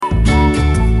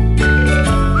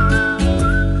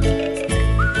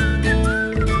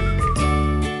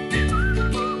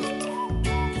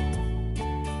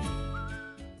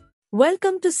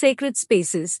Welcome to Sacred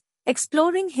Spaces,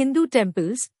 Exploring Hindu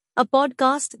Temples, a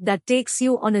podcast that takes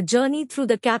you on a journey through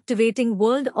the captivating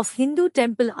world of Hindu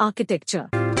temple architecture.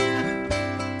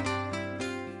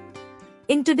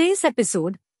 In today's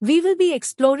episode, we will be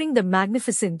exploring the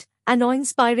magnificent and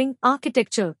awe-inspiring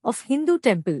architecture of Hindu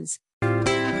temples.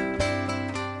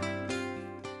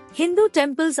 Hindu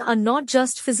temples are not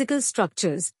just physical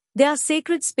structures, they are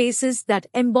sacred spaces that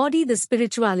embody the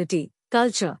spirituality,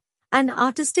 culture, and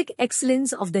artistic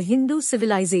excellence of the Hindu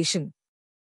civilization.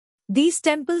 These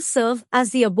temples serve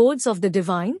as the abodes of the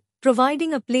divine,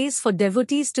 providing a place for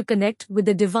devotees to connect with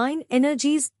the divine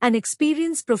energies and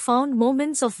experience profound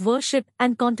moments of worship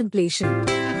and contemplation.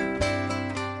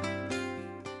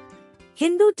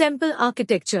 Hindu temple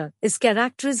architecture is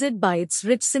characterized by its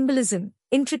rich symbolism,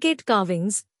 intricate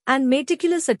carvings, and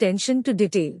meticulous attention to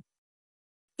detail.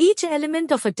 Each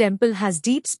element of a temple has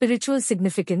deep spiritual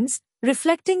significance,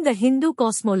 reflecting the Hindu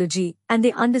cosmology and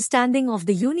the understanding of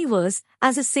the universe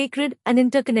as a sacred and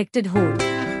interconnected whole.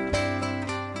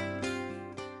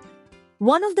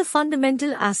 One of the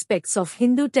fundamental aspects of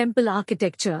Hindu temple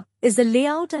architecture is the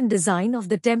layout and design of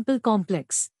the temple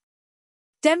complex.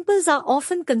 Temples are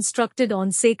often constructed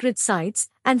on sacred sites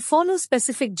and follow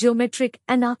specific geometric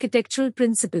and architectural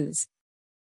principles.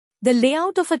 The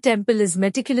layout of a temple is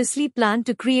meticulously planned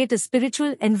to create a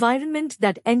spiritual environment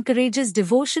that encourages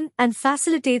devotion and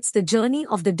facilitates the journey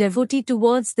of the devotee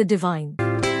towards the divine.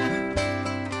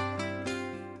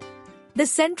 The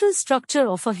central structure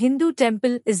of a Hindu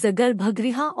temple is the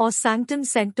Garbhagriha or Sanctum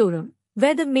Sanctorum,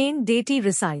 where the main deity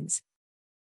resides.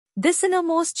 This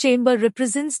innermost chamber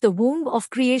represents the womb of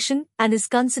creation and is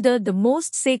considered the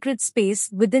most sacred space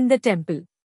within the temple.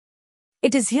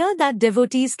 It is here that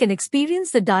devotees can experience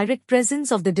the direct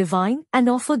presence of the divine and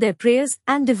offer their prayers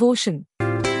and devotion.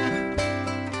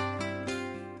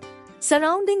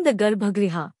 Surrounding the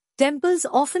Garbhagriha, temples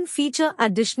often feature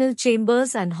additional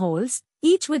chambers and halls,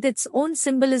 each with its own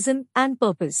symbolism and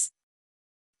purpose.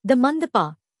 The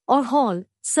mandapa, or hall,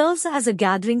 serves as a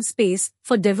gathering space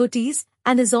for devotees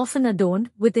and is often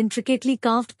adorned with intricately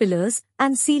carved pillars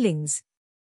and ceilings.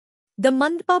 The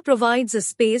mandapa provides a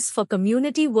space for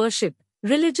community worship,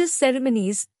 religious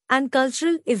ceremonies, and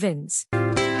cultural events.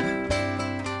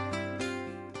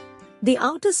 The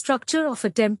outer structure of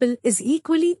a temple is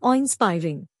equally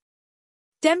awe-inspiring.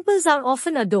 Temples are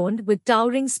often adorned with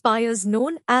towering spires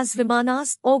known as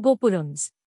vimanas or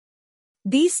gopurams.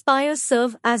 These spires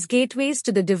serve as gateways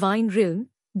to the divine realm,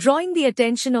 drawing the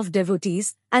attention of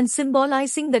devotees and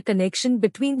symbolizing the connection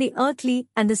between the earthly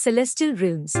and the celestial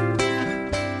realms.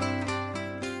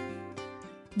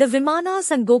 The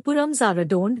vimanas and gopurams are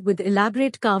adorned with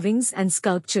elaborate carvings and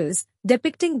sculptures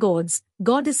depicting gods,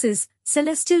 goddesses,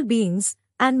 celestial beings,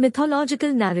 and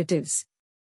mythological narratives.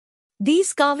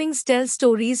 These carvings tell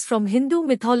stories from Hindu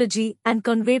mythology and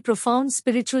convey profound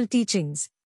spiritual teachings.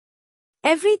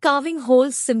 Every carving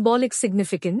holds symbolic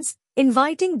significance,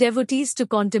 inviting devotees to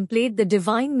contemplate the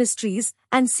divine mysteries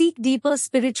and seek deeper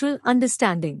spiritual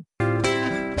understanding.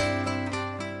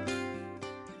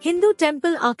 Hindu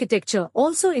temple architecture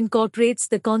also incorporates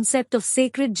the concept of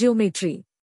sacred geometry.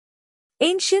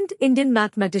 Ancient Indian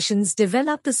mathematicians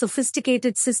developed a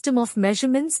sophisticated system of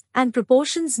measurements and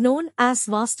proportions known as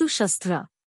Vastu Shastra.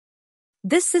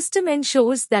 This system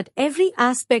ensures that every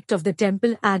aspect of the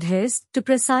temple adheres to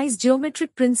precise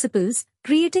geometric principles,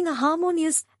 creating a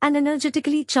harmonious and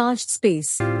energetically charged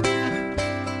space.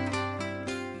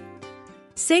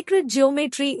 Sacred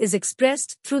geometry is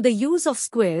expressed through the use of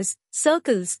squares,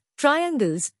 circles,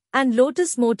 triangles, and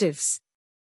lotus motifs.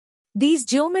 These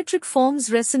geometric forms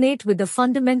resonate with the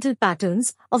fundamental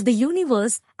patterns of the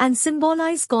universe and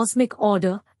symbolize cosmic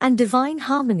order and divine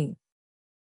harmony.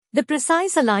 The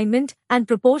precise alignment and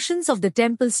proportions of the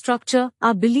temple structure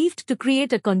are believed to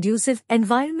create a conducive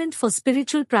environment for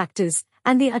spiritual practice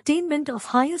and the attainment of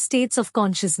higher states of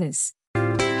consciousness.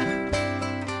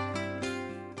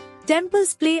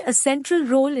 Temples play a central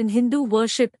role in Hindu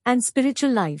worship and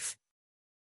spiritual life.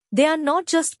 They are not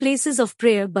just places of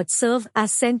prayer but serve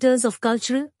as centers of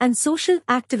cultural and social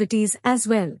activities as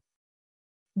well.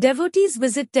 Devotees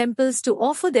visit temples to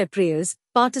offer their prayers,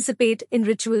 participate in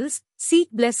rituals,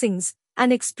 seek blessings,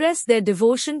 and express their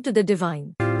devotion to the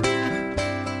divine.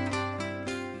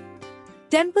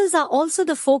 Temples are also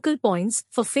the focal points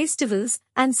for festivals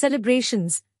and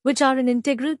celebrations, which are an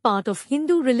integral part of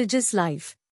Hindu religious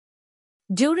life.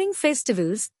 During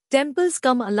festivals, temples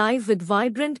come alive with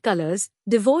vibrant colors,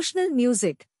 devotional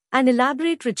music, and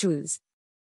elaborate rituals.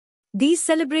 These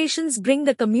celebrations bring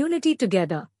the community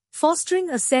together, fostering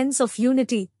a sense of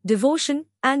unity, devotion,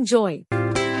 and joy.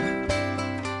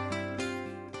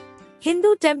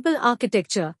 Hindu temple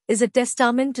architecture is a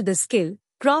testament to the skill,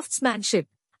 craftsmanship,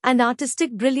 and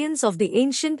artistic brilliance of the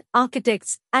ancient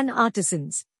architects and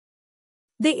artisans.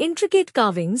 The intricate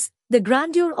carvings, the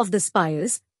grandeur of the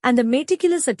spires, and the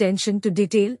meticulous attention to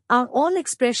detail are all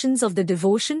expressions of the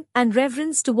devotion and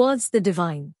reverence towards the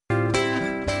divine.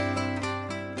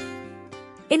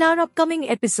 In our upcoming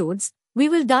episodes, we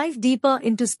will dive deeper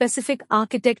into specific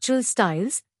architectural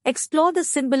styles, explore the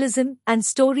symbolism and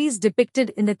stories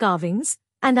depicted in the carvings,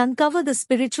 and uncover the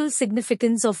spiritual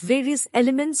significance of various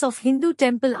elements of Hindu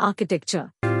temple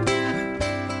architecture.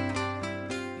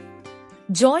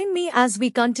 Join me as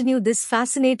we continue this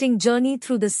fascinating journey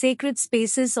through the sacred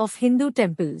spaces of Hindu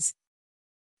temples.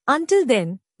 Until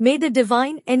then, may the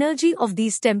divine energy of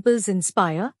these temples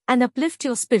inspire and uplift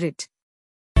your spirit.